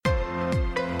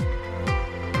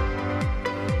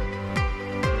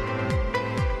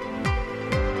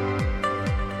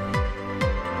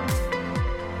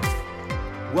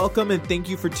Welcome and thank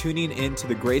you for tuning in to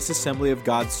the Grace Assembly of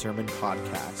God Sermon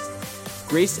Podcast.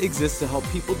 Grace exists to help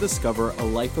people discover a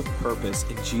life of purpose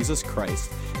in Jesus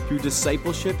Christ through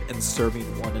discipleship and serving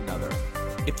one another.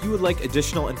 If you would like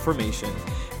additional information,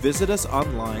 visit us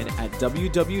online at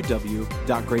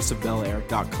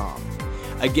www.graceofbelair.com.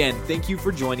 Again, thank you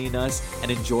for joining us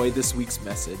and enjoy this week's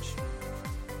message.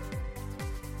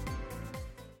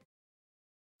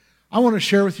 I want to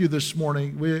share with you this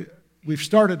morning, we've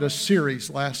started a series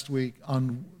last week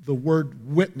on the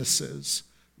word witnesses.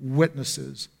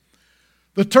 Witnesses.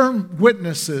 The term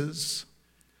witnesses,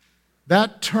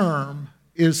 that term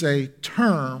is a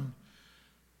term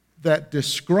that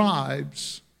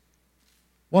describes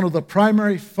one of the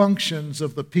primary functions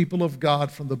of the people of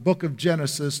God from the book of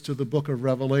Genesis to the book of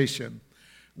Revelation.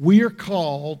 We are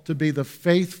called to be the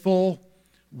faithful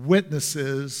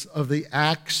witnesses of the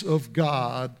acts of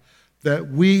God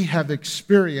that we have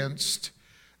experienced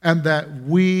and that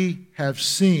we have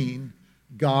seen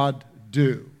God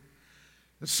do.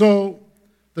 So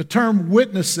the term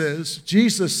witnesses,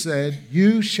 Jesus said,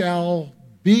 "You shall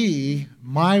be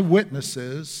my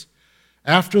witnesses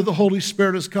after the Holy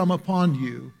Spirit has come upon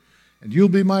you, and you'll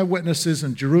be my witnesses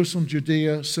in Jerusalem,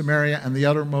 Judea, Samaria, and the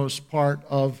uttermost part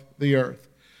of the earth."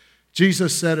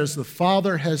 Jesus said, "As the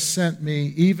Father has sent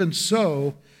me, even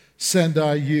so send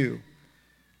I you."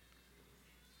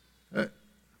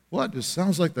 What? It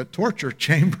sounds like the torture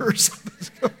chambers.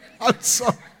 I'm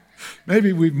sorry.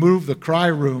 Maybe we moved the cry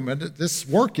room, and it's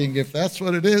working. If that's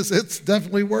what it is, it's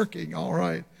definitely working. All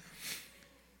right.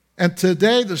 And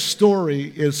today the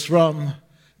story is from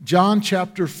John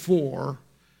chapter 4,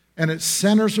 and it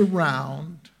centers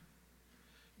around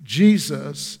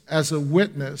Jesus as a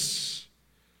witness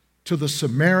to the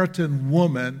Samaritan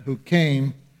woman who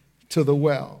came to the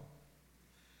well.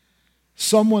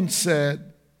 Someone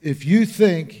said, if you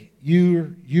think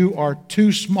you are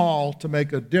too small to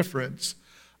make a difference,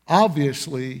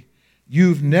 obviously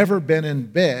you've never been in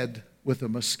bed with a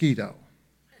mosquito.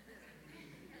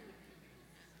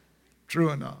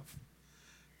 True enough.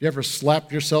 You ever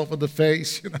slapped yourself in the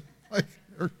face, like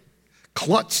you're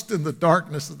clutched in the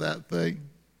darkness of that thing?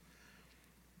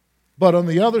 But on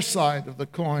the other side of the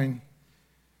coin,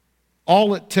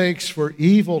 all it takes for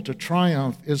evil to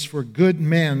triumph is for good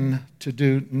men to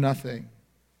do nothing.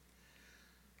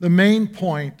 The main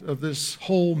point of this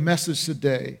whole message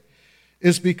today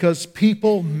is because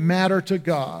people matter to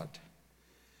God.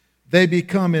 They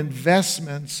become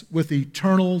investments with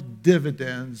eternal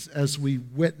dividends as we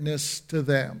witness to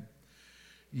them.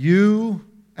 You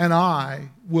and I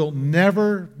will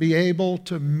never be able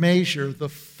to measure the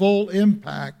full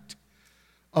impact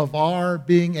of our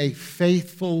being a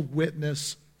faithful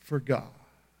witness for God.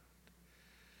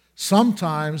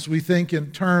 Sometimes we think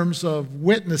in terms of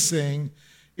witnessing,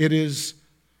 it is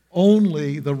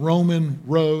only the Roman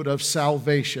road of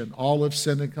salvation. All have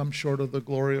sinned and come short of the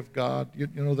glory of God. You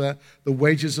know that the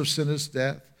wages of sin is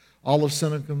death. All have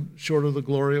sinned and come short of the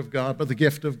glory of God, but the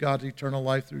gift of God, eternal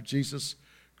life through Jesus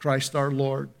Christ our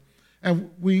Lord. And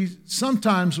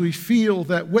sometimes we feel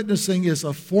that witnessing is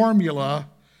a formula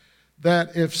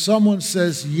that if someone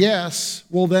says yes,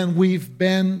 well then we've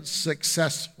been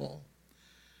successful.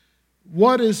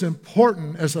 What is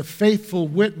important as a faithful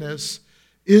witness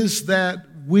is that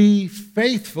we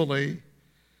faithfully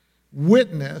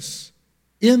witness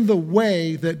in the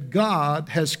way that God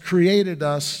has created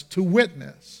us to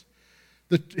witness.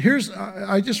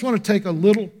 I just want to take a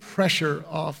little pressure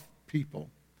off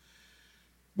people.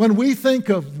 When we think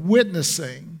of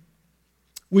witnessing,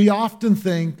 we often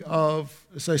think of,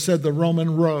 as I said, the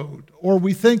Roman road, or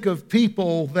we think of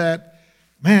people that,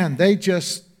 man, they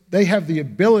have the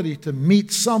ability to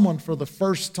meet someone for the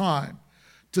first time,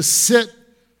 to sit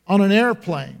on an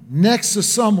airplane next to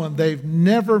someone they've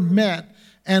never met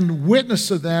and witness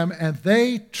to them, and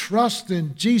they trust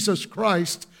in Jesus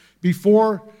Christ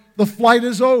before the flight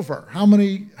is over. How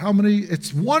many,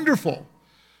 it's wonderful.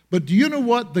 But do you know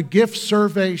what the gift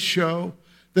surveys show?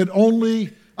 That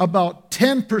only about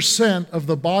 10% of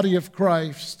the body of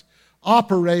Christ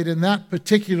operate in that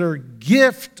particular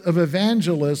gift of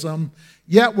evangelism,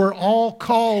 yet we're all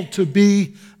called to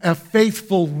be a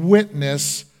faithful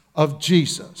witness of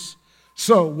Jesus.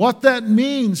 So what that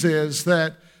means is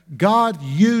that God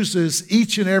uses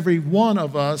each and every one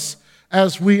of us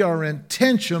as we are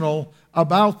intentional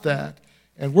about that.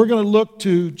 And we're going to look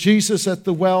to Jesus at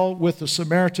the well with the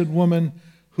Samaritan woman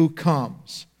who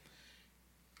comes.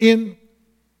 In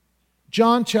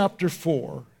John chapter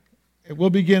 4, we'll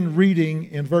begin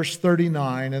reading in verse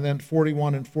 39 and then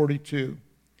 41 and 42.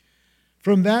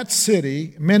 From that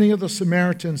city, many of the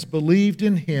Samaritans believed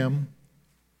in him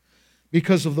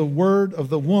because of the word of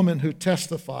the woman who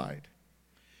testified.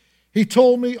 He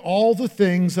told me all the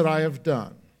things that I have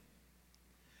done.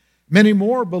 Many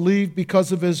more believed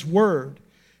because of his word.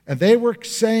 And they were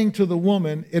saying to the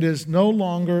woman, it is no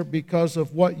longer because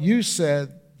of what you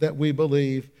said that we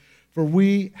believe, for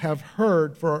we have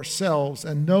heard for ourselves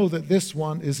and know that this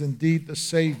one is indeed the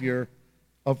Savior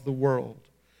of the world.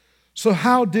 So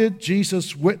how did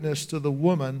Jesus witness to the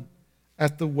woman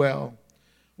at the well?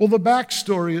 Well, the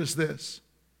backstory is this.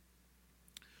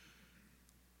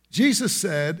 Jesus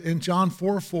said in John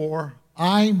 4:4,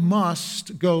 I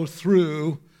must go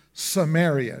through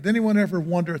Samaria. Did anyone ever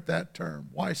wonder at that term?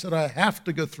 Why said I have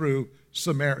to go through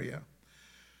Samaria?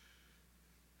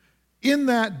 In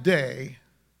that day,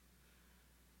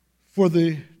 for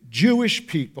the Jewish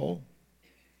people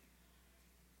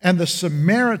and the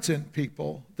Samaritan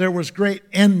people, there was great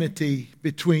enmity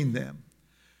between them.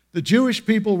 The Jewish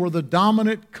people were the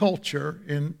dominant culture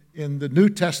in the New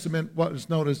Testament, what was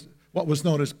known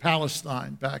as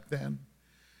Palestine back then.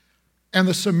 And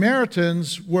the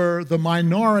Samaritans were the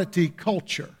minority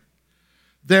culture.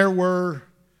 They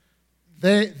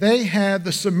had,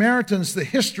 the Samaritans, the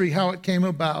history, how it came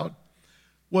about,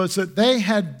 was that they're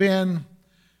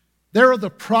the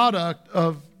product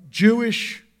of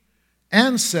Jewish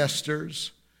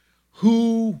ancestors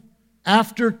who,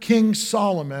 after King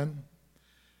Solomon,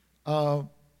 the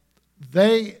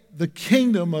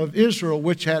kingdom of Israel,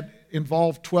 which had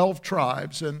involved 12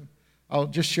 tribes, and I'll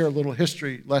just share a little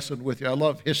history lesson with you. I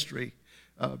love history,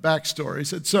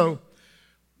 backstories. And so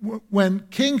when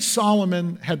King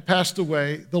Solomon had passed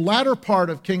away, the latter part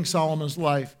of King Solomon's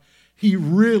life, he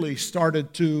really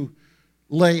started to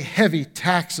lay heavy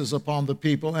taxes upon the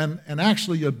people and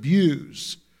actually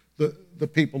abuse the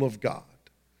people of God.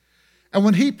 And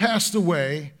when he passed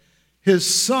away, his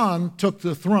son took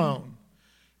the throne.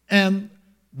 And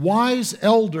wise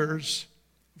elders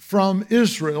from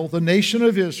Israel, the nation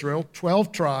of Israel,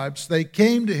 12 tribes, they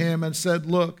came to him and said,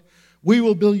 look, we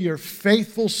will be your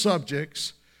faithful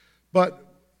subjects, but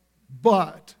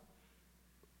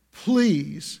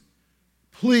please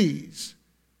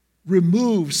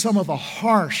remove some of the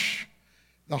harsh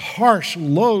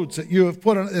loads that you have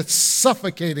put on. It's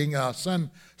suffocating us and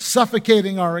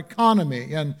suffocating our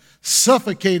economy and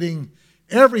suffocating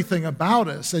everything about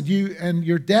us. And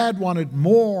your dad wanted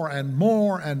more and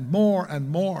more and more and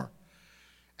more.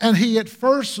 And he at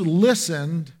first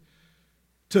listened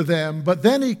to them, but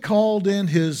then he called in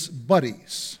his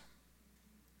buddies.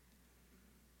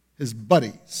 His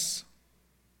buddies.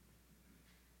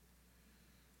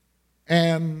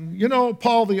 And,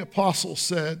 Paul the Apostle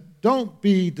said, don't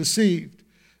be deceived.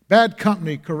 Bad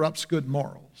company corrupts good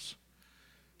morals.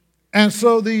 And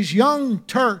so these young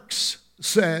Turks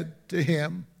said to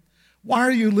him, why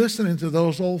are you listening to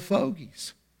those old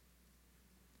fogies?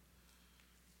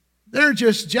 They're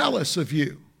just jealous of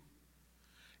you.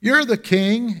 You're the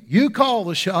king. You call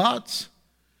the shots.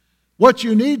 What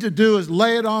you need to do is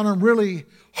lay it on them really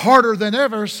harder than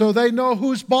ever so they know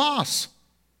who's boss.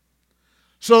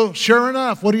 So sure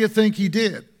enough, what do you think he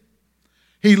did?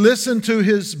 He listened to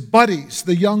his buddies,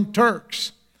 the young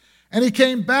Turks, and he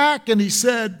came back and he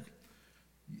said,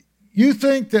 you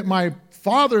think that my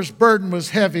father's burden was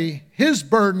heavy. His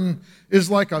burden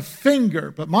is like a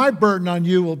finger, but my burden on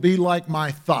you will be like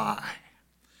my thigh.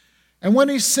 And when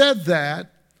he said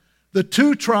that, the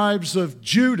two tribes of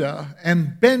Judah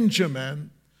and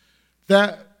Benjamin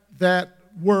that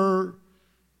were,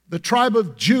 the tribe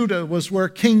of Judah was where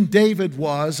King David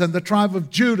was, and the tribe of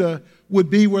Judah would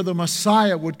be where the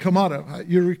Messiah would come out of.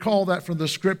 You recall that from the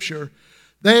scripture.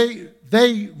 They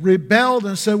rebelled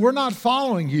and said, we're not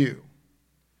following you.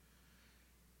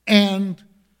 And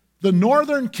the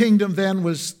northern kingdom then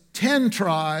was 10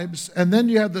 tribes, and then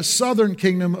you have the southern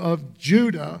kingdom of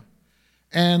Judah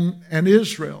and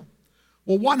Israel.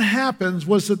 Well, what happens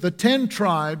was that the 10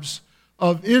 tribes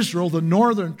of Israel, the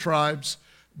northern tribes,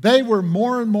 they were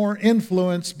more and more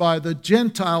influenced by the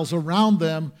Gentiles around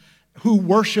them who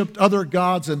worshiped other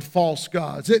gods and false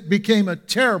gods. It became a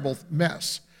terrible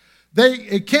mess.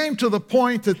 It came to the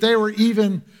point that they were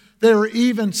even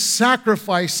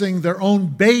sacrificing their own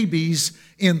babies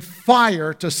in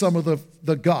fire to some of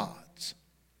the gods.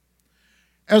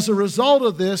 As a result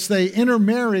of this, they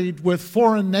intermarried with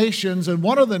foreign nations, and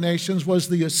one of the nations was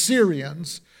the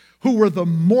Assyrians, who were the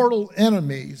mortal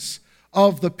enemies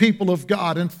of the people of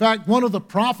God. In fact, one of the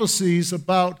prophecies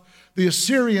about the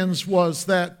Assyrians was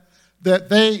that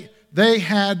they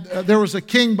had, there was a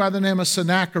king by the name of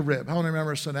Sennacherib. How many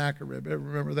remember Sennacherib? Ever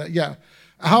remember that? Yeah.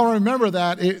 How I remember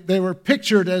that, they were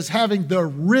pictured as having the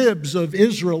ribs of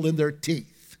Israel in their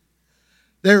teeth.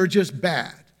 They were just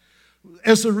bad.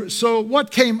 So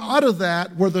what came out of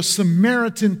that were the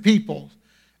Samaritan people.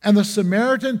 And the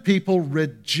Samaritan people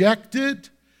rejected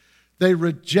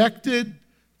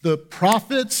the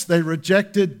prophets, they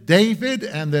rejected David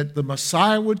and that the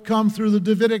Messiah would come through the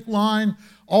Davidic line,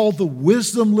 all the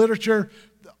wisdom literature.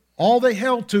 All they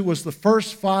held to was the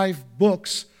first 5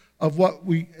 books of what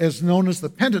is known as the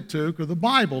Pentateuch, or the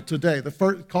Bible today,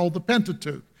 called the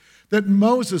Pentateuch, that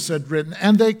Moses had written.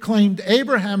 And they claimed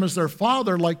Abraham as their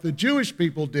father like the Jewish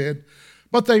people did,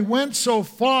 but they went so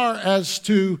far as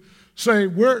to say,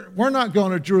 we're not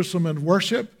going to Jerusalem and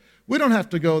worship. We don't have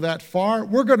to go that far.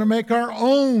 We're going to make our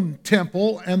own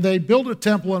temple. And they built a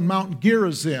temple on Mount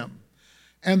Gerizim.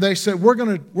 And they said, we're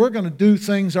going to do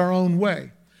things our own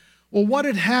way. Well, what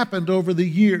had happened over the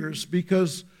years,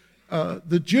 because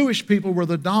the Jewish people were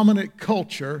the dominant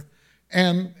culture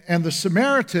and the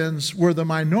Samaritans were the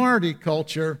minority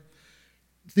culture,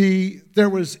 there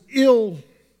was ill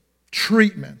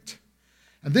treatment.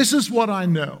 And this is what I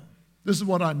know.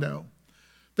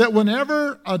 That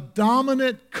whenever a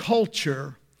dominant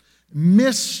culture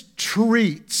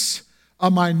mistreats a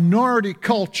minority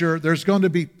culture, there's going to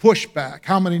be pushback.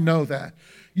 How many know that?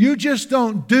 You just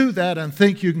don't do that and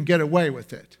think you can get away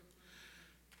with it.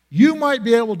 You might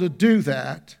be able to do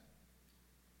that,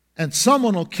 and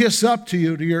someone will kiss up to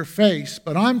you to your face,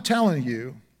 but I'm telling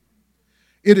you,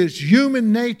 it is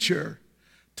human nature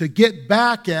to get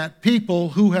back at people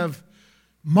who have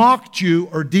mocked you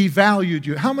or devalued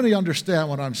you. How many understand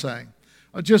what I'm saying?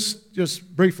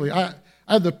 Just briefly, I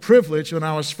had the privilege when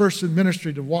I was first in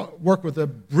ministry to work with a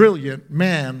brilliant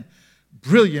man,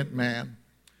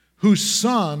 whose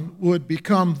son would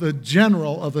become the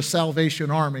general of the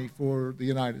Salvation Army for the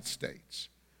United States,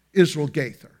 Israel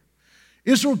Gaither.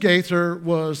 Israel Gaither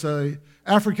was an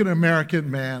African-American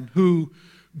man who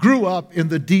grew up in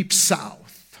the Deep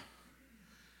South.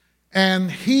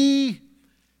 And he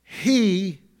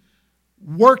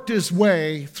worked his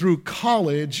way through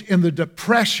college in the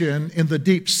Depression in the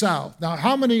Deep South. Now,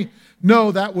 how many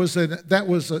know that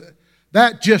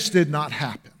just did not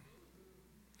happen?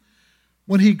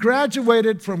 When he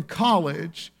graduated from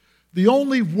college, the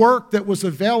only work that was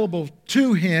available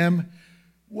to him,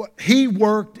 he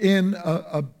worked in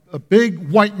a big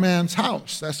white man's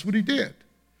house. That's what he did.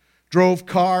 Drove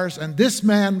cars, and this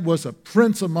man was a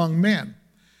prince among men.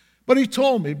 But he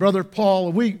told me, Brother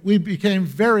Paul, we became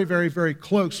very, very, very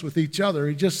close with each other.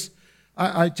 I just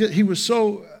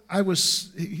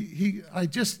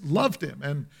loved him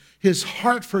and his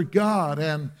heart for God,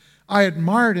 and I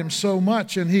admired him so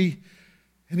much. And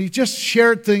he just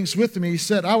shared things with me. He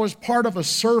said, I was part of a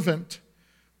servant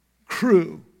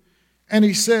crew. And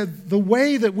he said, the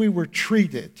way that we were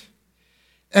treated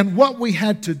and what we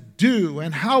had to do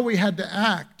and how we had to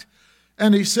act.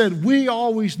 And he said, we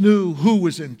always knew who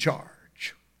was in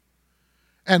charge.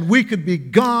 And we could be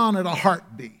gone at a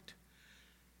heartbeat.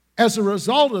 As a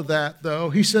result of that, though,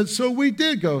 he said, so we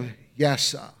did go, yes,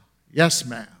 sir. Yes,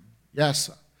 ma'am. Yes,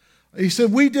 sir. He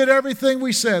said, we did everything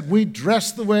we said. We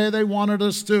dressed the way they wanted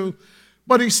us to.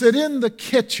 But he said, in the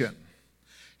kitchen,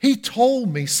 he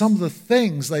told me some of the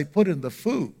things they put in the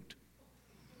food.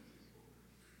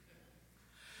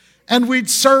 And we'd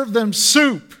serve them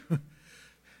soup.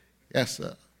 Yes,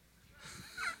 sir.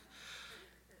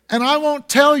 And I won't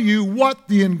tell you what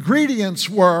the ingredients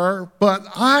were, but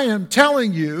I am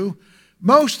telling you,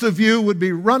 most of you would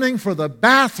be running for the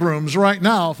bathrooms right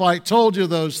now if I told you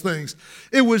those things.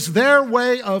 It was their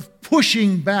way of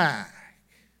pushing back.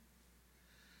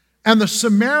 And the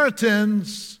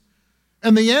Samaritans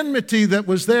and the enmity that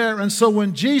was there. And so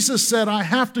when Jesus said, I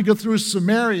have to go through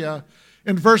Samaria,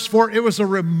 in verse 4, it was a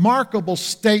remarkable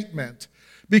statement,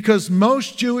 because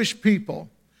most Jewish people,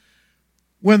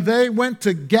 when they went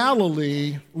to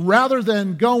Galilee, rather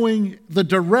than going the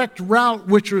direct route,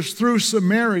 which was through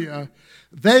Samaria,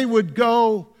 they would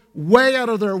go way out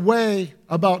of their way,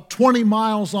 about 20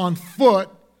 miles on foot,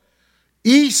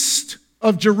 east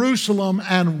of Jerusalem,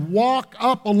 and walk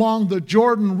up along the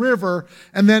Jordan River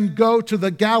and then go to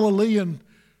the Galilean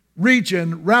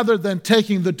region rather than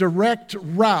taking the direct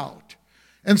route.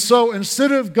 And so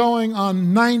instead of going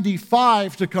on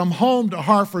 95 to come home to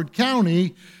Harford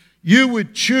County, you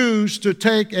would choose to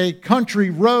take a country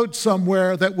road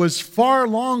somewhere that was far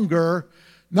longer,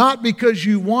 not because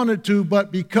you wanted to,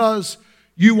 but because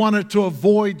you wanted to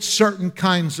avoid certain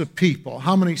kinds of people.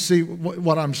 How many see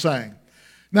what I'm saying?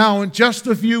 Now, in just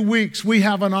a few weeks, we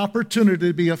have an opportunity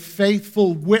to be a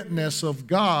faithful witness of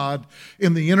God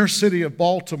in the inner city of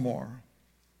Baltimore,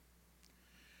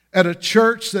 at a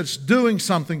church that's doing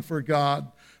something for God,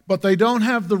 but they don't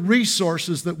have the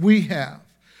resources that we have.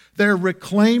 They're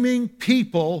reclaiming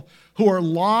people who are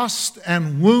lost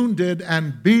and wounded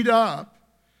and beat up.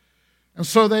 And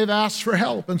so they've asked for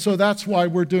help. And so that's why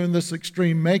we're doing this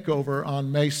extreme makeover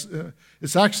on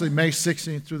it's actually May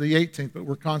 16th through the 18th, but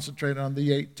we're concentrating on the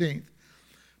 18th.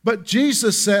 But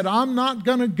Jesus said, I'm not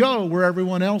going to go where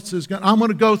everyone else is going. I'm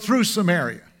going to go through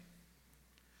Samaria.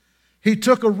 He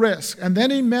took a risk. And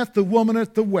then he met the woman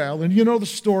at the well. And you know the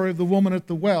story of the woman at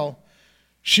the well.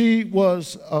 She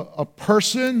was a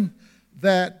person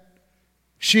that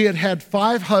she had had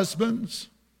 5 husbands.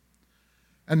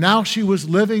 And now she was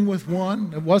living with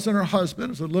one. It wasn't her husband.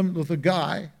 It was living with a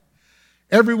guy.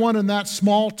 Everyone in that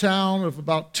small town of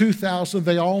about 2,000,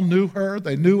 they all knew her.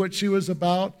 They knew what she was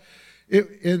about.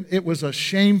 It was a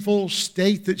shameful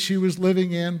state that she was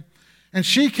living in. And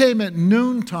she came at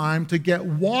noontime to get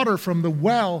water from the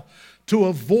well to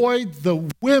avoid the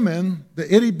women,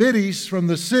 the itty-bitties from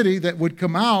the city that would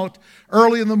come out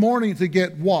early in the morning to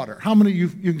get water. How many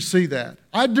of you can see that?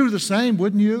 I'd do the same,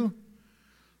 wouldn't you?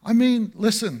 I mean,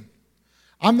 listen,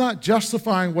 I'm not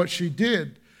justifying what she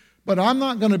did, but I'm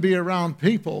not going to be around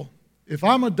people. If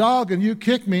I'm a dog and you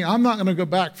kick me, I'm not going to go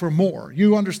back for more.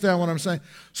 You understand what I'm saying?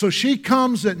 So she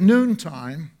comes at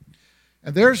noontime,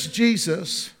 and there's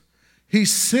Jesus.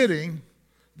 He's sitting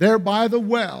there by the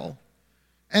well,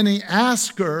 and he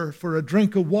asked her for a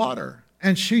drink of water.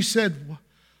 And she said,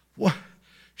 what?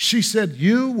 She said,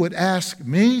 you would ask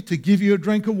me to give you a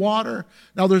drink of water?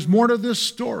 Now, there's more to this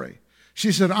story.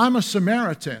 She said, I'm a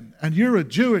Samaritan, and you're a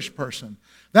Jewish person.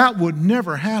 That would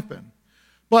never happen.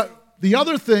 But the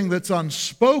other thing that's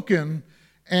unspoken,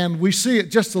 and we see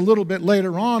it just a little bit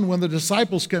later on when the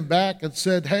disciples came back and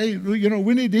said, hey,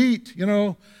 we need to eat,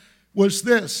 was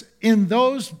this. In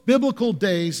those biblical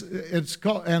days, it's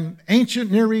called an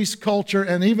ancient Near East culture,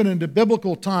 and even into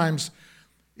biblical times,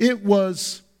 it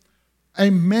was a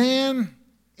man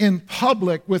in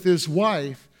public with his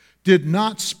wife did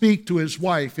not speak to his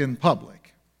wife in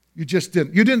public. You just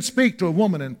didn't. You didn't speak to a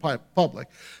woman in public.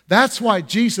 That's why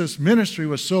Jesus' ministry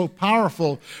was so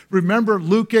powerful. Remember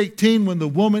Luke 18 when the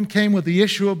woman came with the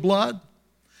issue of blood?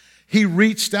 He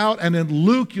reached out, and in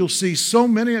Luke you'll see so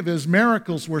many of his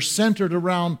miracles were centered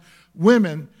around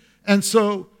women. And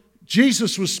so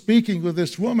Jesus was speaking with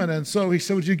this woman, and so he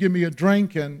said, would you give me a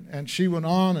drink? And she went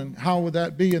on, and how would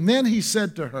that be? And then he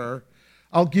said to her,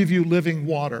 I'll give you living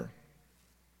water.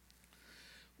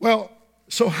 Well,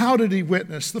 so how did he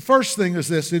witness? The first thing is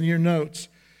this in your notes.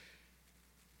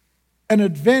 An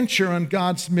adventure on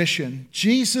God's mission.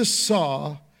 Jesus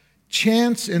saw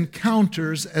chance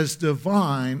encounters as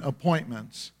divine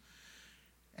appointments.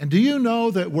 And do you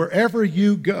know that wherever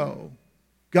you go,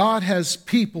 God has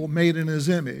people made in his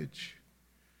image,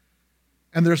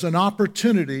 and there's an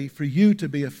opportunity for you to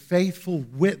be a faithful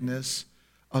witness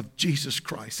of Jesus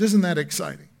Christ. Isn't that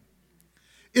exciting?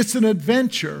 It's an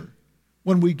adventure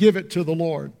when we give it to the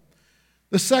Lord.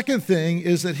 The second thing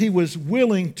is that he was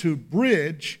willing to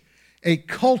bridge a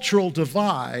cultural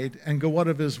divide and go out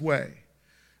of his way.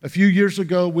 A few years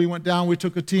ago, we went down, we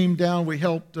took a team down, we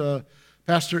helped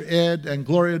Pastor Ed and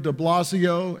Gloria de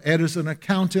Blasio. Ed is an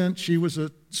accountant, she was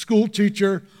a school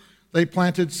teacher. They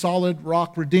planted Solid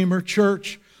Rock Redeemer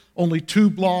Church, only 2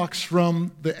 blocks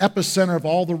from the epicenter of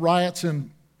all the riots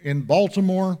in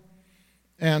Baltimore.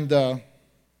 And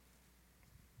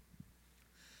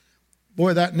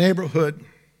boy, that neighborhood,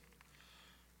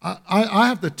 I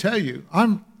have to tell you,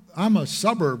 I'm a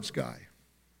suburbs guy.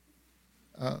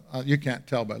 You can't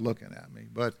tell by looking at me,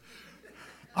 but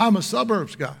I'm a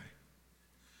suburbs guy.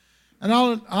 And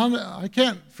I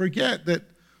can't forget that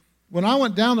when I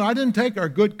went down there, I didn't take our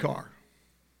good car,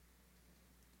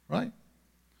 right?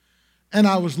 And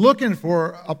I was looking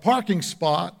for a parking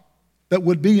spot that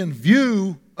would be in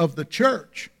view of the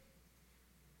church.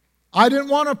 I didn't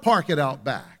want to park it out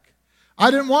back. I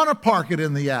didn't want to park it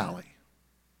in the alley.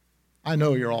 I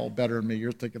know you're all better than me.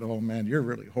 You're thinking, oh man, you're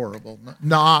really horrible.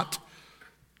 Not,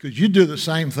 because you do the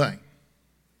same thing.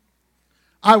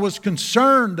 I was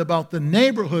concerned about the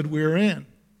neighborhood we were in.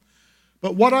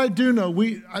 But what I do know,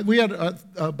 we had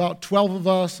about 12 of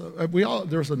us.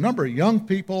 There was a number of young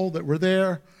people that were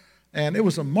there, and it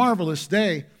was a marvelous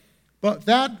day. But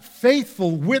that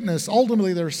faithful witness,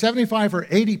 ultimately there were 75 or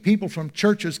 80 people from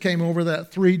churches came over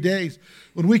that 3 days.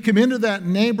 When we came into that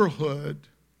neighborhood,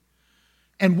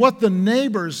 and what the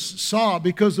neighbors saw,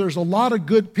 because there's a lot of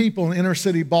good people in inner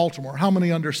city Baltimore. How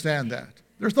many understand that?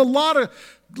 There's a lot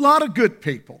of good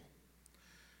people.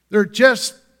 They're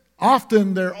just,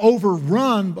 often they're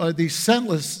overrun by these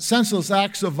senseless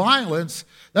acts of violence.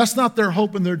 That's not their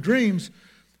hope and their dreams.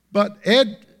 But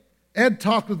Ed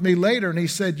talked with me later, and he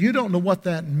said, you don't know what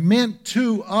that meant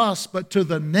to us, but to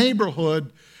the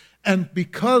neighborhood. And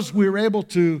because we were able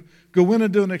to go in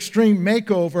and do an extreme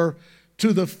makeover,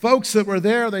 to the folks that were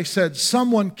there, they said,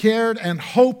 someone cared and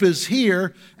hope is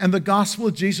here and the gospel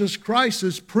of Jesus Christ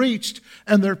is preached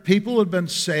and their people have been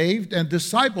saved and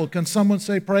discipled. Can someone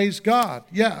say praise God?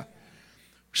 Yeah.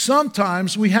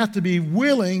 Sometimes we have to be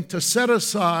willing to set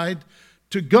aside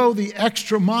to go the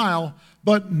extra mile,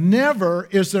 but never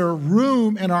is there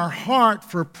room in our heart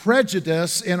for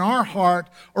prejudice in our heart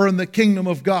or in the kingdom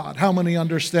of God. How many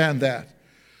understand that?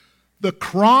 The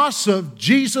cross of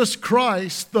Jesus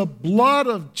Christ, the blood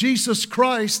of Jesus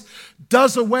Christ,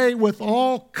 does away with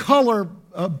all color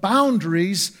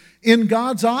boundaries in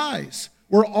God's eyes.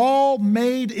 We're all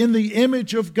made in the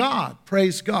image of God.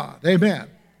 Praise God. Amen.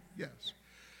 Yes.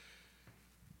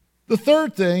 The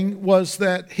third thing was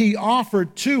that he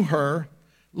offered to her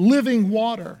living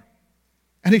water.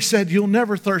 And he said, you'll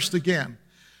never thirst again.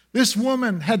 This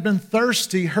woman had been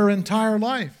thirsty her entire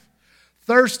life.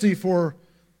 Thirsty for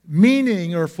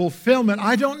meaning or fulfillment.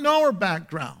 I don't know her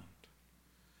background.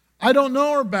 I don't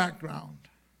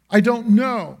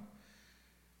know.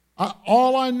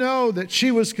 All I know that she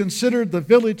was considered the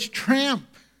village tramp.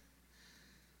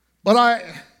 But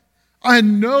I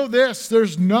know this.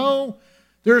 There's no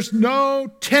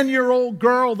 10-year-old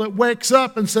girl that wakes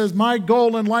up and says, my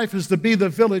goal in life is to be the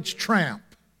village tramp.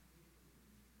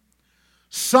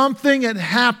 Something had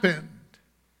happened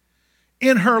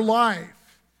in her life.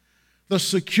 The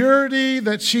security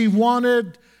that she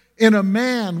wanted in a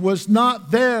man was not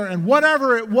there. And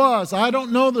whatever it was, I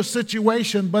don't know the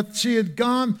situation, but she had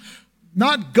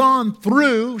not gone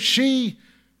through.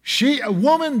 A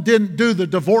woman didn't do the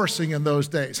divorcing in those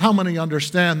days. How many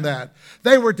understand that?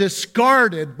 They were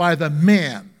discarded by the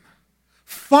men.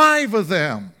 5 of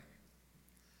them.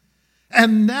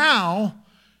 And now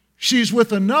she's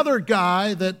with another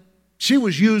guy that she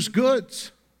was used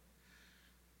goods.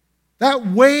 That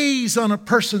weighs on a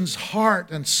person's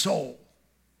heart and soul.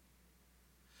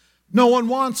 No one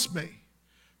wants me,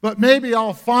 but maybe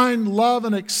I'll find love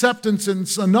and acceptance in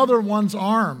another one's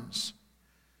arms,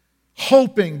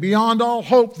 hoping beyond all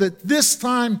hope that this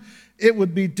time it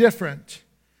would be different.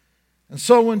 And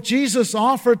so when Jesus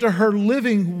offered to her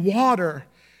living water,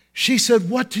 she said,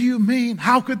 what do you mean?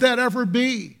 How could that ever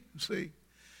be? See?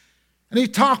 And he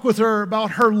talked with her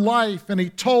about her life, and he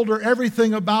told her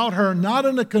everything about her, not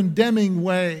in a condemning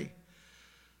way.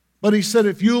 But he said,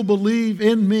 if you'll believe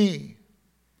in me,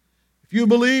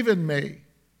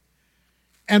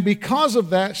 And because of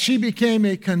that, she became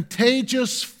a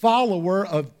contagious follower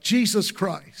of Jesus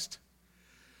Christ.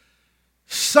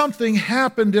 Something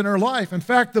happened in her life. In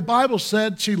fact, the Bible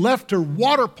said she left her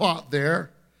water pot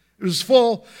there. It was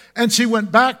full, and she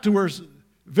went back to her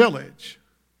village.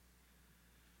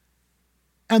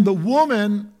 And the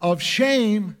woman of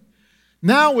shame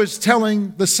now is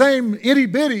telling the same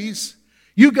itty-bitties,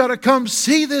 you got to come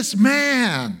see this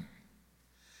man.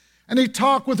 And he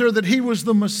talked with her that he was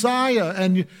the Messiah,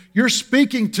 and you're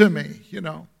speaking to me,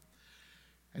 And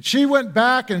she went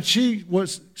back, and she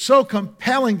was so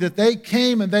compelling that they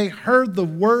came and they heard the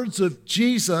words of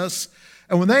Jesus.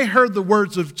 And when they heard the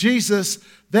words of Jesus,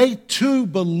 they too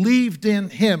believed in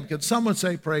him. Can someone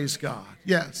say praise God?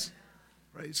 Yes,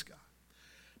 praise God.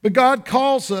 But God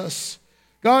calls us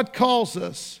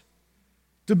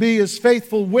to be his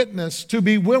faithful witness, to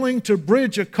be willing to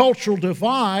bridge a cultural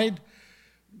divide,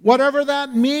 whatever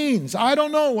that means. I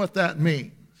don't know what that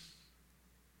means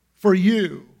for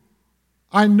you.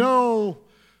 I know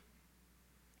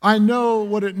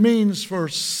what it means for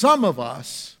some of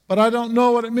us, but I don't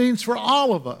know what it means for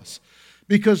all of us,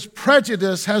 because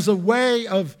prejudice has a way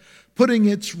of putting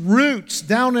its roots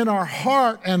down in our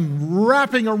heart and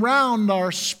wrapping around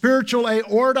our spiritual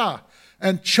aorta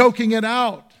and choking it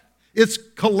out. It's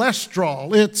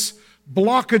cholesterol. It's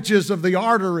blockages of the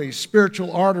arteries,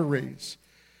 spiritual arteries.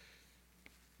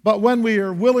 But when we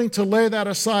are willing to lay that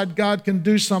aside, God can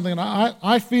do something. And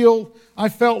I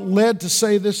felt led to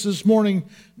say this morning.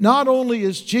 Not only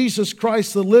is Jesus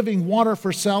Christ the living water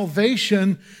for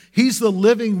salvation, he's the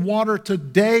living water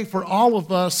today for all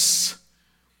of us.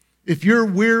 If you're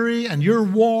weary and you're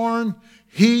worn,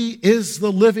 he is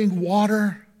the living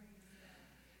water.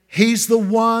 He's the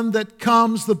one that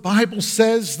comes. The Bible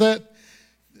says that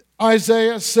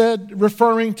Isaiah said,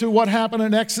 referring to what happened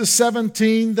in Exodus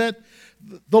 17, that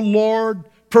the Lord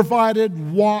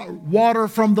provided water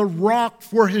from the rock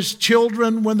for his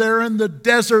children when they're in the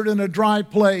desert in a dry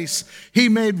place. He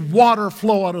made water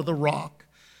flow out of the rock.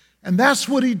 And that's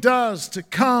what he does to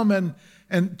come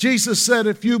and Jesus said,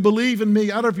 if you believe in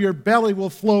me, out of your belly will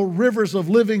flow rivers of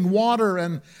living water.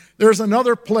 And there's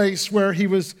another place where he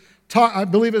was I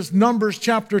believe it's Numbers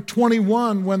chapter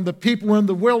 21, when the people were in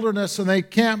the wilderness and they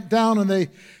camped down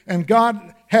and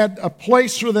God had a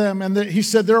place for them. And he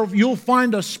said, you'll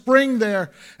find a spring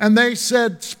there. And they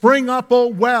said, spring up, O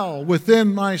well,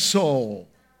 within my soul.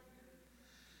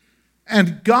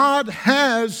 And God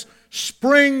has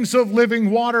springs of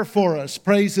living water for us.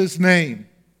 Praise His name.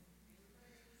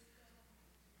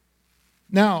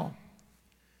 Now,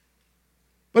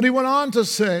 but he went on to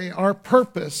say our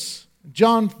purpose,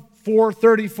 John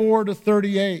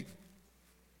 4:34-38.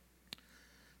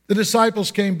 The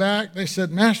disciples came back. They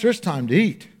said, Master, it's time to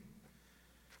eat.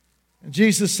 And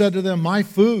Jesus said to them, my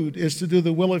food is to do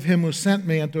the will of Him who sent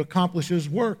me and to accomplish His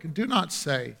work. And do not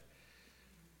say,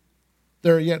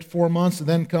 there are yet 4 months and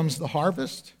then comes the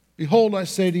harvest. Behold, I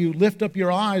say to you, lift up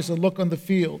your eyes and look on the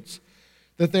fields,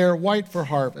 that they are white for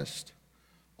harvest.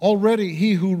 Already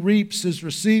he who reaps is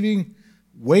receiving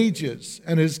wages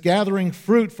and is gathering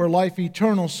fruit for life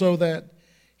eternal, so that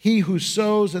he who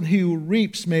sows and he who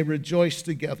reaps may rejoice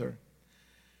together.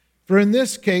 For in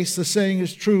this case the saying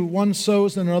is true, one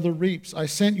sows and another reaps. I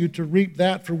sent you to reap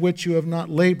that for which you have not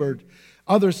labored.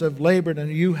 Others have labored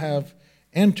and you have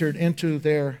entered into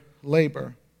their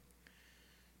labor.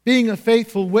 Being a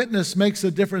faithful witness makes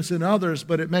a difference in others,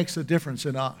 but it makes a difference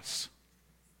in us.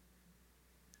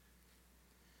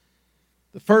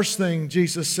 The first thing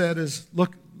Jesus said is,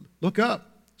 look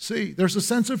up. See, there's a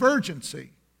sense of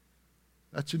urgency.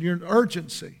 That's in your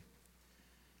urgency.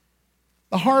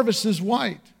 The harvest is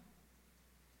white.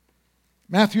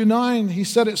 Matthew 9, he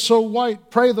said it's so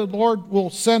white, pray the Lord will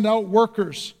send out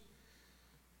workers.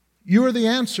 You are the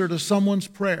answer to someone's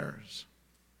prayers.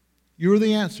 You are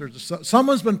the answer to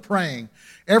someone's been praying.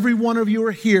 Every one of you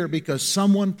are here because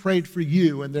someone prayed for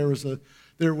you, and there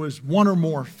was one or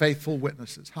more faithful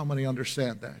witnesses. How many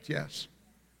understand that? Yes.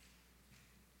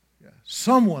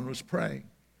 Someone was praying.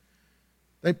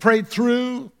 They prayed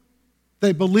through.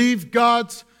 They believed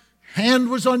God's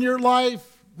hand was on your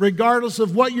life, regardless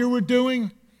of what you were doing.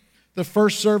 The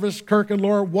first service, Kirk and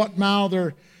Laura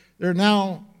Whatmow, they're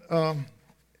now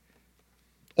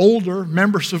older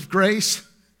members of Grace.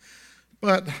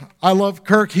 But I love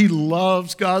Kirk. He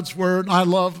loves God's Word.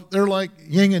 They're like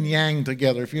yin and yang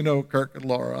together, if you know Kirk and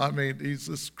Laura. I mean, he's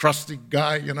this crusty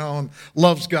guy, and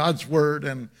loves God's Word.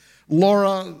 And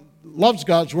Laura loves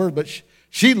God's Word, but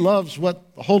she loves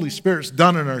what the Holy Spirit's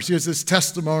done in her. She has this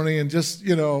testimony, and just,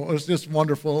 it was just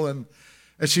wonderful. And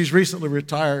she's recently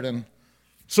retired. And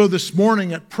so this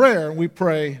morning at prayer, we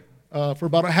pray for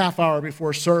about a half hour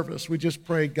before service. We just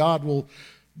pray God will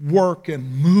work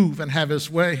and move and have His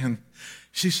way. And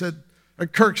she said,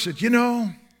 Kirk said,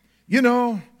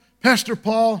 Pastor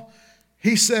Paul,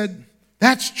 he said,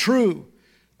 that's true.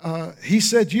 He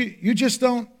said, you just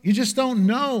don't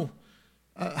know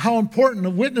how important a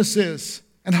witness is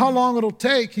and how long it'll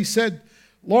take. He said,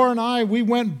 Laura and I, we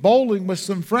went bowling with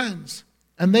some friends,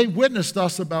 and they witnessed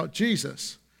us about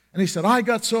Jesus. And he said, I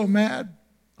got so mad.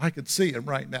 I could see him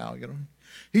right now,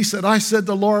 He said, I said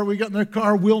to Laura, we got in the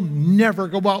car, we'll never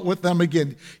go out with them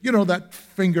again. That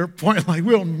finger point, like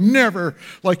we'll never,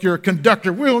 like you're a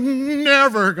conductor, we'll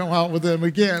never go out with them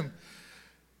again.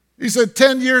 He said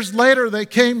 10 years later, they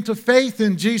came to faith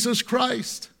in Jesus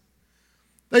Christ.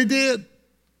 They did.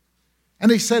 And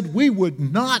he said, we would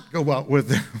not go out with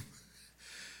them.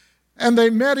 And they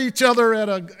met each other at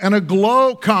a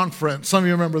GLOW conference. Some of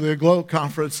you remember the GLOW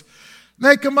conference. And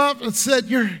they come up and said,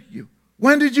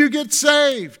 when did you get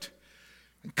saved?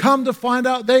 And come to find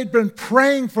out they'd been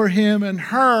praying for him and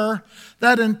her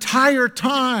that entire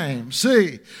time.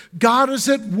 See, God is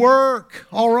at work.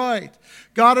 All right.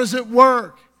 God is at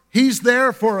work. He's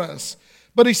there for us.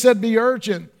 But he said, be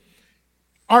urgent.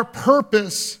 Our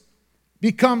purpose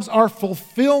becomes our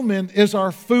fulfillment is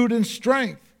our food and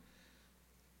strength.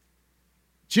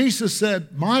 Jesus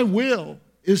said, my will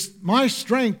is my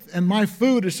strength and my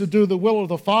food is to do the will of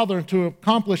the Father and to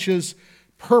accomplish His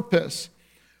purpose.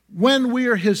 When we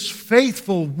are His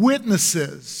faithful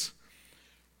witnesses,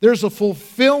 there's a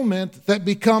fulfillment that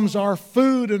becomes our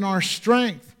food and our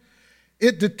strength.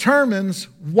 It determines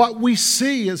what we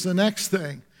see as the next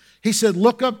thing. He said,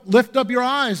 look up, lift up your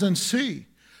eyes and see.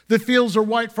 The fields are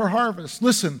white for harvest.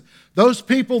 Listen, those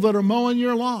people that are mowing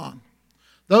your lawn,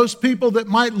 those people that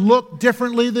might look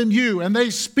differently than you, and they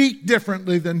speak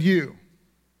differently than you.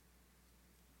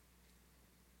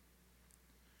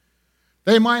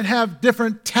 They might have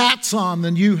different tats on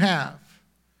than you have.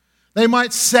 They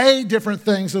might say different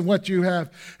things than what you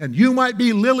have. And you might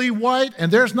be lily white,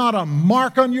 and there's not a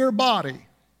mark on your body.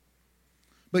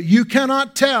 But you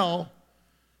cannot tell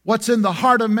what's in the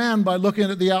heart of man by looking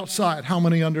at the outside. How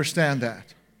many understand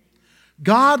that?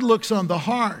 God looks on the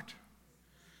heart.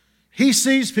 He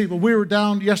sees people. We were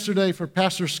down yesterday for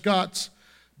Pastor Scott's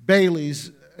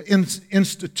Bailey's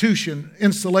installation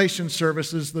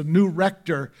services, the new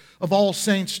rector of All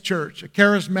Saints Church, a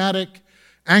charismatic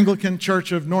Anglican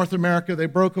church of North America. They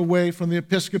broke away from the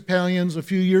Episcopalians a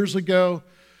few years ago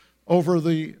over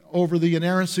the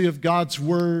inerrancy of God's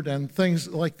word and things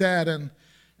like that. And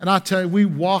I tell you, we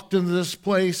walked into this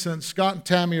place, and Scott and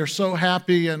Tammy are so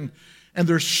happy, and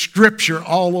there's scripture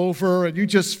all over, and you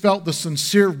just felt the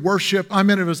sincere worship. I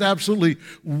mean, it was absolutely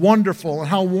wonderful, and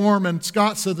how warm. And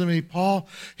Scott said to me, Paul,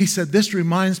 he said, this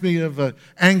reminds me of an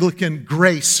Anglican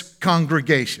grace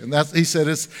congregation. He said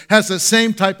it has the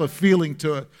same type of feeling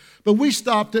to it. But we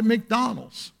stopped at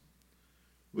McDonald's.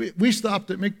 We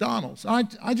stopped at McDonald's.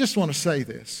 I just want to say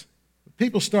this.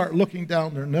 People start looking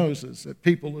down their noses at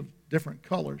people of different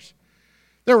colors.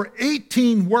 There were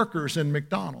 18 workers in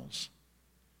McDonald's.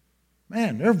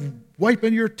 Man, they're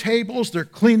wiping your tables, they're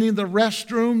cleaning the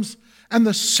restrooms, and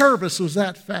the service was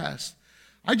that fast.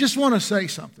 I just want to say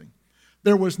something.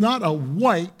 There was not a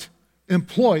white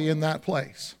employee in that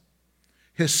place.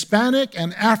 Hispanic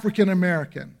and African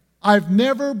American. I've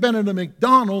never been at a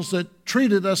McDonald's that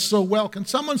treated us so well. Can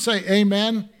someone say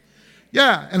amen?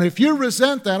 Yeah, and if you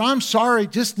resent that, I'm sorry,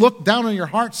 just look down in your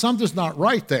heart. Something's not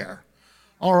right there.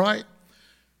 All right?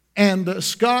 And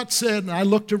Scott said, and I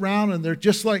looked around, and they're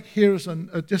just like here's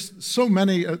just so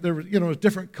many, there were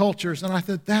different cultures, and I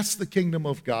thought that's the kingdom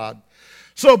of God.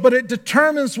 So, but it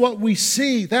determines what we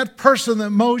see. That person that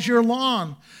mows your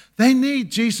lawn, they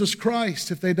need Jesus Christ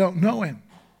if they don't know Him.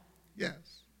 Yes,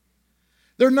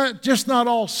 they're not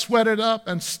all sweated up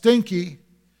and stinky.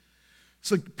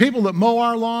 So people that mow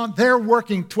our lawn, they're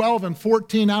working 12 and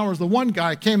 14 hours. The one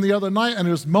guy came the other night and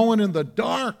he was mowing in the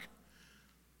dark.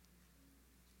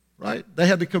 Right? They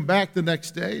had to come back the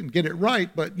next day and get it right.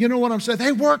 But you know what I'm saying?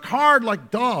 They work hard like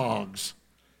dogs.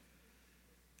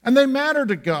 And they matter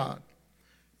to God.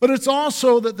 But it's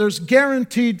also that there's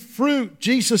guaranteed fruit.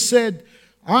 Jesus said,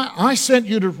 I sent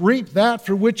you to reap that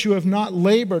for which you have not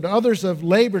labored. Others have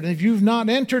labored, and you've not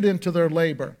entered into their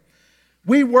labor.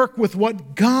 We work with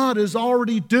what God is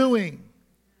already doing.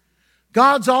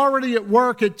 God's already at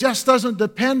work. It just doesn't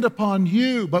depend upon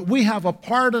you, but we have a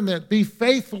part in it. Be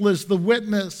faithful as the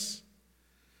witness.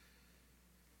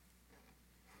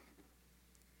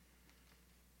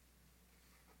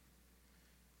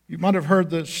 You might have heard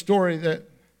the story, that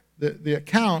the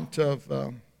account of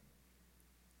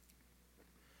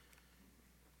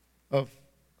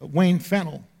Wayne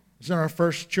Fennell. It was in our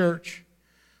first church.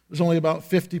 There was only about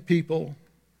 50 people,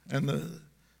 and the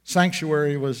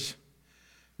sanctuary was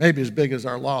maybe as big as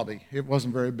our lobby. It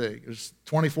wasn't very big. It was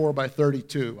 24 by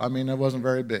 32. I mean, it wasn't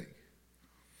very big.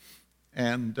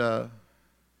 And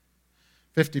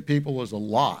 50 people was a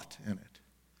lot in it.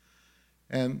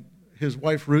 And his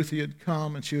wife Ruthie had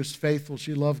come, and she was faithful.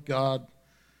 She loved God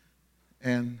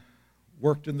and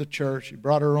worked in the church. She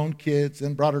brought her own kids,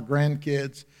 then brought her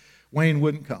grandkids. Wayne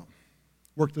wouldn't come.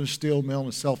 Worked in a steel mill and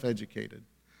was self-educated.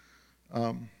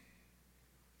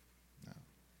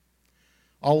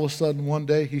 All of a sudden, one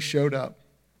day, he showed up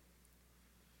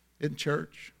in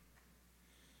church.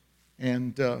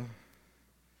 And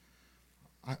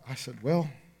I said, well,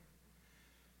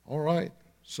 all right.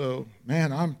 So,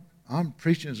 man, I'm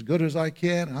preaching as good as I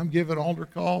can, and I'm giving altar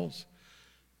calls.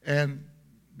 And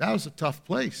that was a tough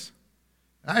place.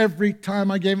 Every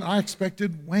time I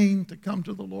expected Wayne to come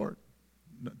to the Lord.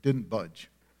 Didn't budge.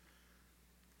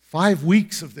 5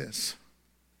 weeks of this.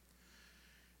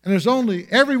 And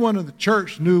everyone in the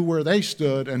church knew where they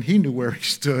stood, and he knew where he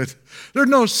stood. There's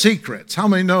no secrets. How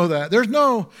many know that?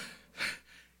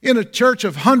 In a church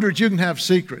of hundreds, you can have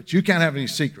secrets. You can't have any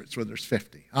secrets where there's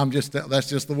 50. That's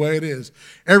just the way it is.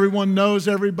 Everyone knows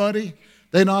everybody.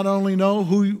 They not only know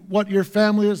what your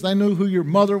family is, they know who your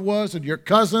mother was and your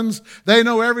cousins. They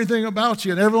know everything about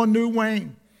you, and everyone knew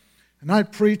Wayne. And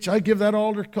I'd give that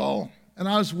altar call, and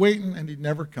I was waiting, and he'd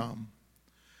never come.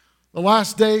 The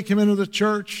last day he came into the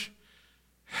church,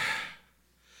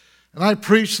 and I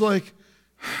preached like,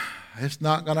 it's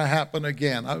not going to happen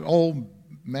again. I'm an old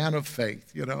man of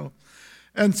faith,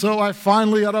 And so I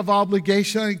finally, out of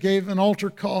obligation, I gave an altar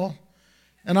call,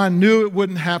 and I knew it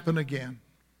wouldn't happen again.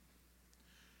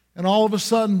 And all of a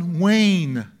sudden,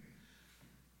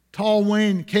 tall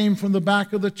Wayne, came from the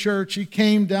back of the church. He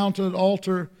came down to the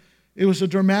altar. It was a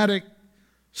dramatic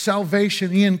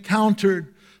salvation. He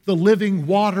encountered the living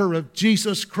water of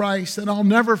Jesus Christ. And I'll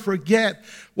never forget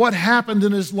what happened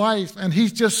in his life. And he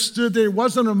just stood there. He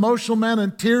wasn't an emotional man,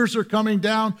 and tears are coming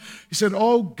down. He said,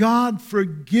 oh, God,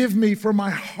 forgive me for my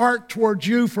heart towards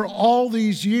you for all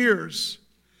these years.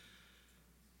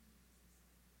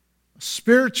 A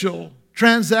spiritual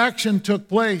transaction took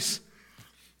place.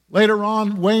 Later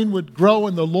on, Wayne would grow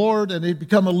in the Lord and he'd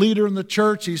become a leader in the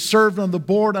church. He served on the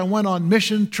board. I went on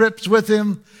mission trips with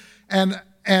him and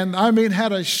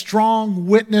had a strong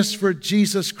witness for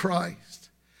Jesus Christ.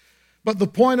 But the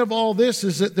point of all this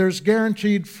is that there's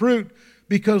guaranteed fruit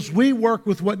because we work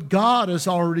with what God is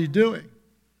already doing.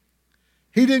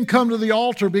 He didn't come to the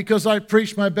altar because I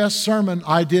preached my best sermon.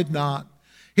 I did not.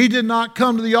 He did not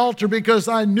come to the altar because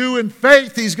I knew in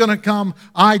faith he's going to come.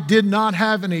 I did not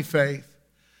have any faith.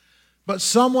 But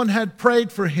someone had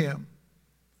prayed for him.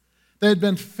 They had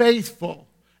been faithful.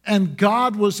 And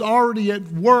God was already at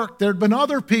work. There had been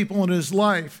other people in his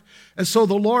life. And so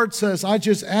the Lord says, I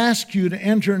just ask you to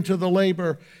enter into the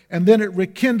labor. And then it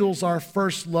rekindles our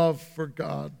first love for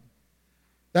God.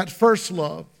 That first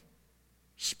love,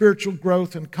 spiritual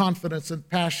growth and confidence and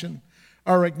passion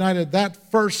are ignited.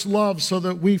 That first love so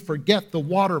that we forget the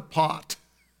water pot.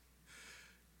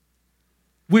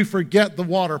 We forget the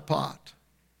water pot.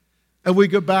 And we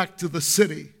go back to the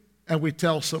city and we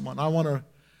tell someone. I want to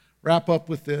wrap up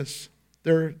with this.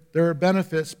 There are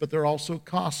benefits, but there are also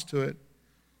costs to it.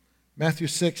 Matthew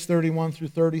 6:31 through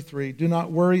 33. Do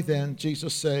not worry then,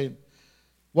 Jesus said,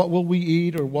 what will we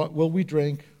eat or what will we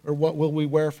drink or what will we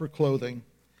wear for clothing?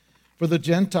 For the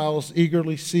Gentiles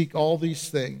eagerly seek all these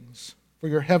things. For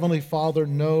your heavenly Father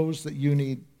knows that you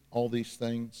need all these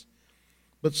things.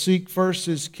 But seek first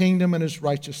his kingdom and his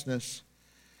righteousness,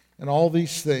 and all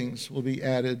these things will be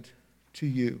added to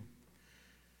you.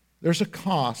 There's a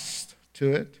cost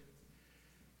to it.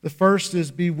 The first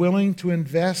is be willing to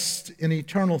invest in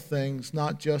eternal things,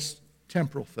 not just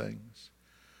temporal things.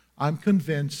 I'm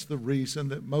convinced the reason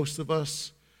that most of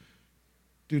us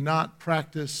do not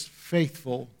practice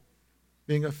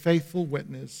being a faithful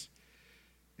witness,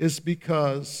 is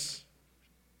because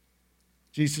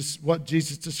what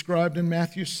Jesus described in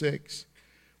Matthew 6,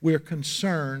 we're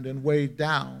concerned and weighed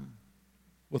down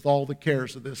with all the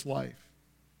cares of this life.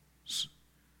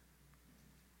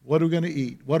 What are we going to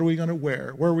eat? What are we going to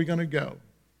wear? Where are we going to go?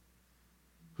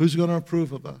 Who's going to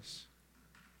approve of us?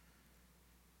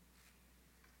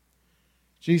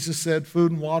 Jesus said,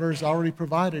 food and water is already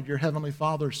provided. Your heavenly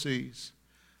Father sees.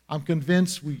 I'm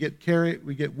convinced we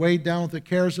get weighed down with the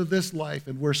cares of this life,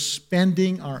 and we're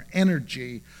spending our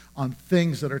energy on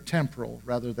things that are temporal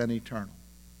rather than eternal.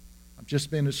 I'm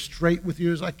just being as straight with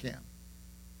you as I can.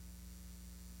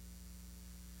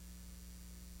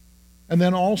 And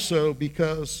then also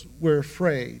because we're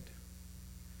afraid.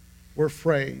 We're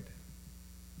afraid.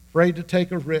 Afraid to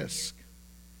take a risk.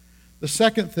 The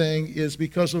second thing is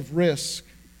because of risk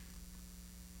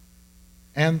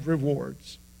and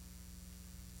rewards.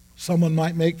 Someone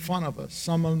might make fun of us.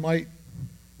 Someone might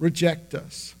reject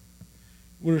us.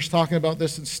 We were talking about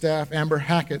this in staff. Amber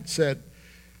Hackett said,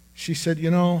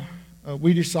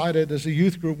 we decided as a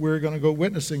youth group we were going to go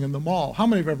witnessing in the mall. How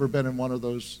many have ever been in one of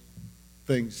those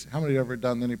things? How many have ever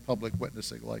done any public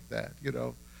witnessing like that?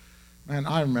 Man,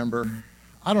 I remember.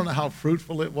 I don't know how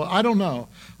fruitful it was. I don't know.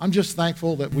 I'm just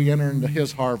thankful that we entered into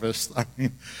his harvest. I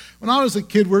mean, when I was a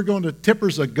kid, we were going to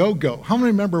Tipper's a Go-Go. How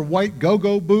many remember white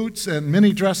Go-Go boots and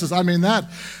mini dresses? I mean that.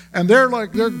 And they're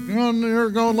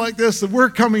going like this. And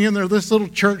we're coming in there, this little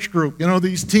church group,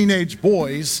 these teenage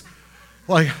boys.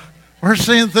 Like, we're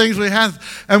seeing things we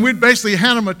have. And we'd basically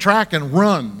hand them a track and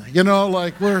run.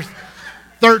 Like we're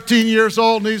 13 years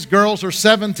old, and these girls are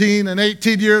 17 and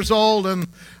 18 years old, and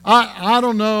I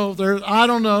don't know.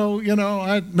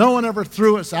 No one ever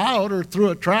threw us out or threw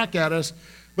a track at us,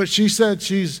 but she said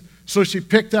she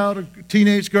picked out a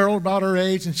teenage girl about her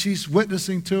age, and she's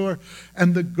witnessing to her,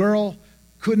 and the girl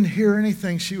couldn't hear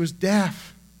anything. She was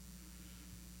deaf.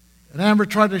 And Amber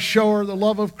tried to show her the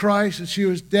love of Christ, and she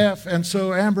was deaf, and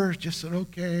so Amber just said,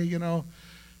 okay,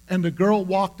 And the girl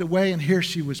walked away, and here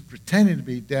she was pretending to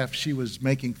be deaf. She was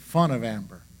making fun of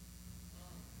Amber.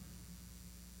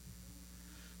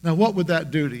 Now, what would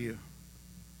that do to you?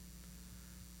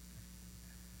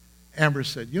 Amber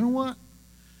said, you know what?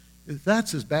 If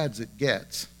that's as bad as it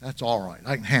gets, that's all right.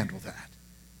 I can handle that.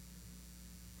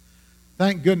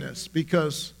 Thank goodness,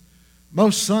 because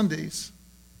most Sundays,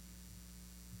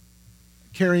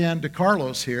 Carrie Ann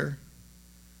DeCarlos here,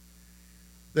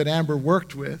 that Amber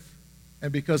worked with,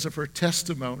 and because of her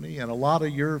testimony and a lot of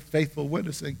your faithful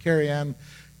witnessing, Carrie Ann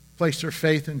placed her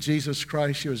faith in Jesus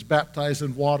Christ. She was baptized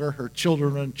in water. Her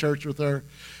children are in church with her.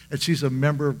 And she's a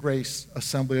member of Grace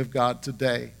Assembly of God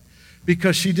today.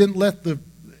 Because she didn't let the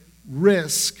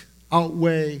risk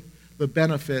outweigh the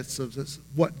benefits of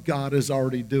what God is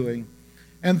already doing.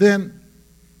 And then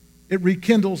it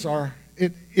rekindles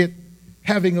it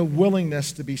having a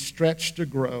willingness to be stretched to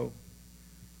grow.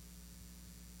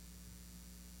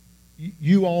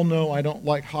 You all know I don't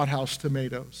like hothouse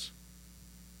tomatoes.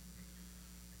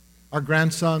 Our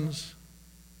grandson's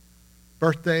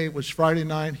birthday was Friday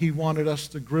night. He wanted us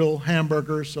to grill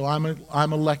hamburgers, so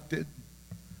I'm elected.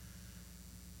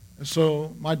 And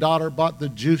so my daughter bought the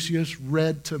juiciest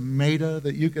red tomato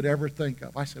that you could ever think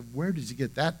of. I said, where did you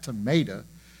get that tomato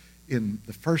in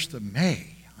the 1st of May?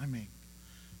 I mean,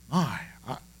 I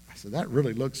said, that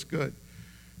really looks good.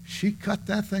 She cut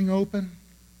that thing open.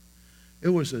 It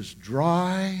was as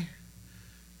dry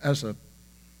as a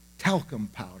talcum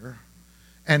powder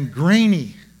and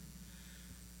grainy.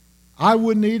 I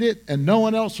wouldn't eat it, and no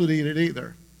one else would eat it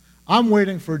either. I'm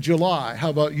waiting for July. How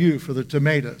about you for the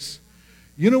tomatoes?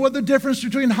 You know what the difference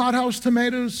between hothouse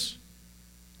tomatoes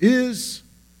is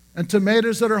and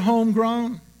tomatoes that are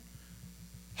homegrown?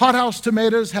 Hothouse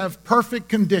tomatoes have perfect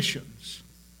conditions.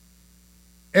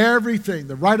 Everything,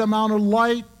 the right amount of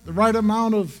light, the right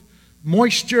amount of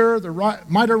moisture, the right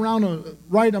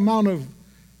amount of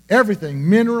everything,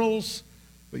 minerals.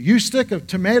 But you stick a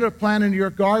tomato plant in your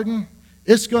garden,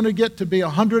 it's going to get to be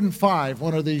 105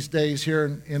 one of these days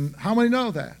here in how many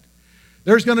know that?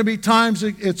 There's going to be times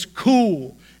it's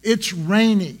cool, it's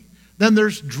rainy, then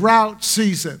there's drought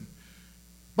season.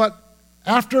 But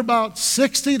after about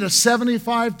 60 to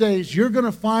 75 days, you're going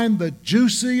to find the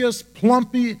juiciest,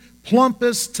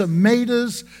 plumpest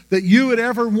tomatoes that you would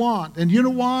ever want. And you know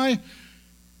why?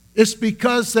 It's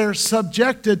because they're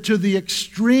subjected to the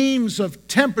extremes of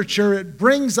temperature. It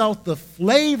brings out the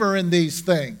flavor in these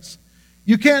things.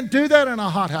 You can't do that in a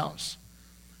hothouse.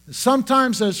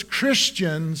 Sometimes as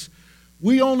Christians,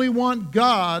 we only want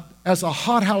God as a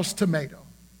hothouse tomato.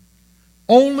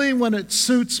 Only when it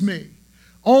suits me.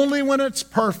 Only when it's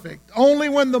perfect. Only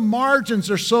when the margins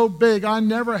are so big, I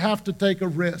never have to take a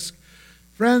risk.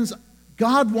 Friends,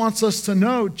 God wants us to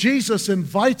know Jesus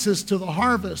invites us to the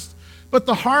harvest. But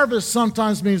the harvest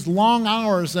sometimes means long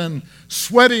hours and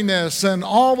sweatiness and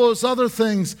all those other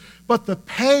things. But the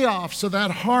payoffs of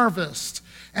that harvest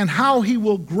and how he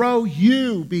will grow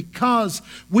you because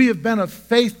we have been a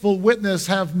faithful witness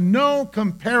have no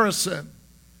comparison.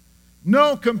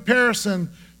 No comparison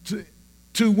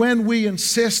to when we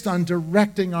insist on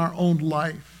directing our own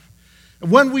life.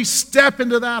 And when we step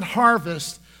into that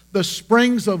harvest, the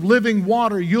springs of living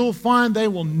water, you'll find they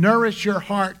will nourish your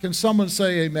heart. Can someone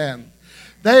say amen?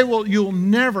 You'll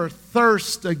never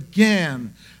thirst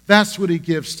again. That's what he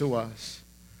gives to us.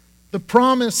 The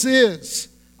promise is,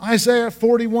 Isaiah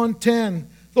 41:10,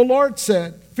 the Lord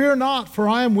said, fear not, for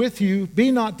I am with you.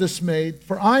 Be not dismayed,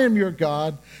 for I am your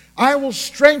God. I will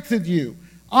strengthen you.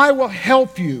 I will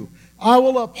help you. I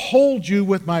will uphold you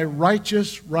with my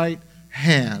righteous right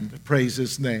hand. Praise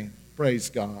his name. Praise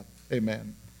God.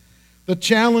 Amen. The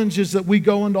challenge is that we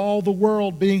go into all the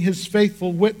world being his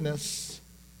faithful witness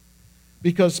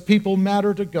because people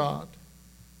matter to God.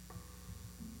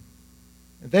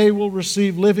 They will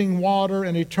receive living water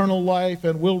and eternal life,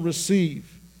 and will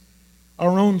receive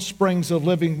our own springs of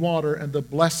living water and the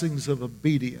blessings of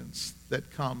obedience that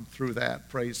come through that.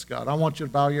 Praise God. I want you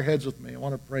to bow your heads with me. I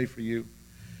want to pray for you.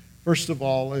 First of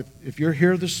all, if you're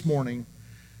here this morning,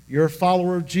 you're a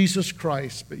follower of Jesus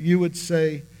Christ, but you'd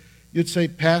say,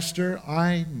 Pastor,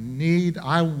 I'm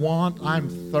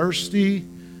thirsty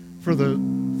for the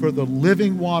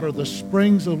living water, the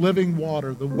springs of living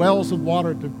water, the wells of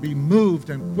water to be moved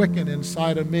and quickened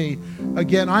inside of me.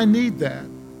 Again, I need that.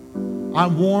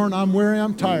 I'm worn, I'm weary,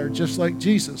 I'm tired, just like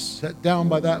Jesus sat down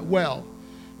by that well.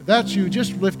 If that's you,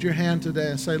 just lift your hand today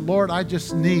and say, Lord, I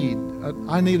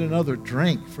need another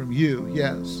drink from you.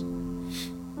 Yes.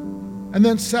 And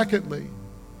then secondly,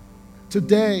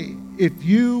 today, if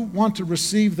you want to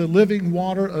receive the living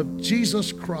water of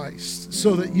Jesus Christ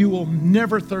so that you will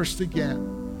never thirst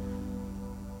again,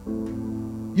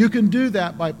 you can do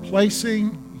that by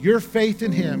placing your faith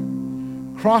in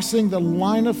him, crossing the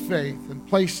line of faith and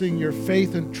placing your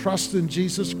faith and trust in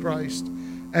Jesus Christ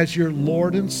as your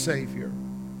Lord and Savior.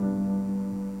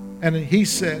 And he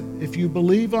said, if you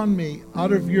believe on me,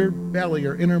 out of your belly,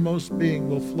 your innermost being,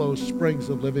 will flow springs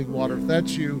of living water. If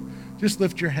that's you, just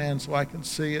lift your hand so I can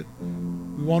see it.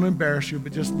 We won't embarrass you,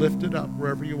 but just lift it up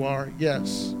wherever you are.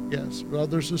 Yes, yes.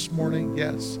 Others this morning,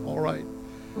 yes. All right.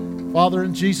 Father,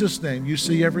 in Jesus' name, you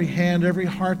see every hand, every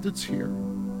heart that's here.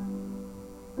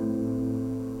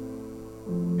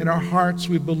 In our hearts,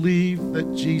 we believe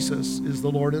that Jesus is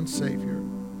the Lord and Savior.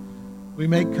 We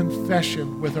make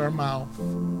confession with our mouth.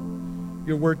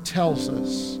 Your word tells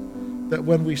us that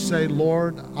when we say,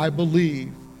 Lord, I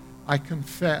believe, I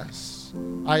confess,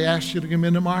 I ask you to come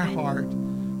into my heart,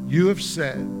 you have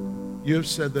said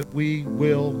that we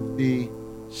will be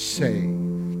saved.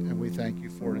 And we thank you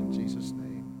for it in Jesus' name.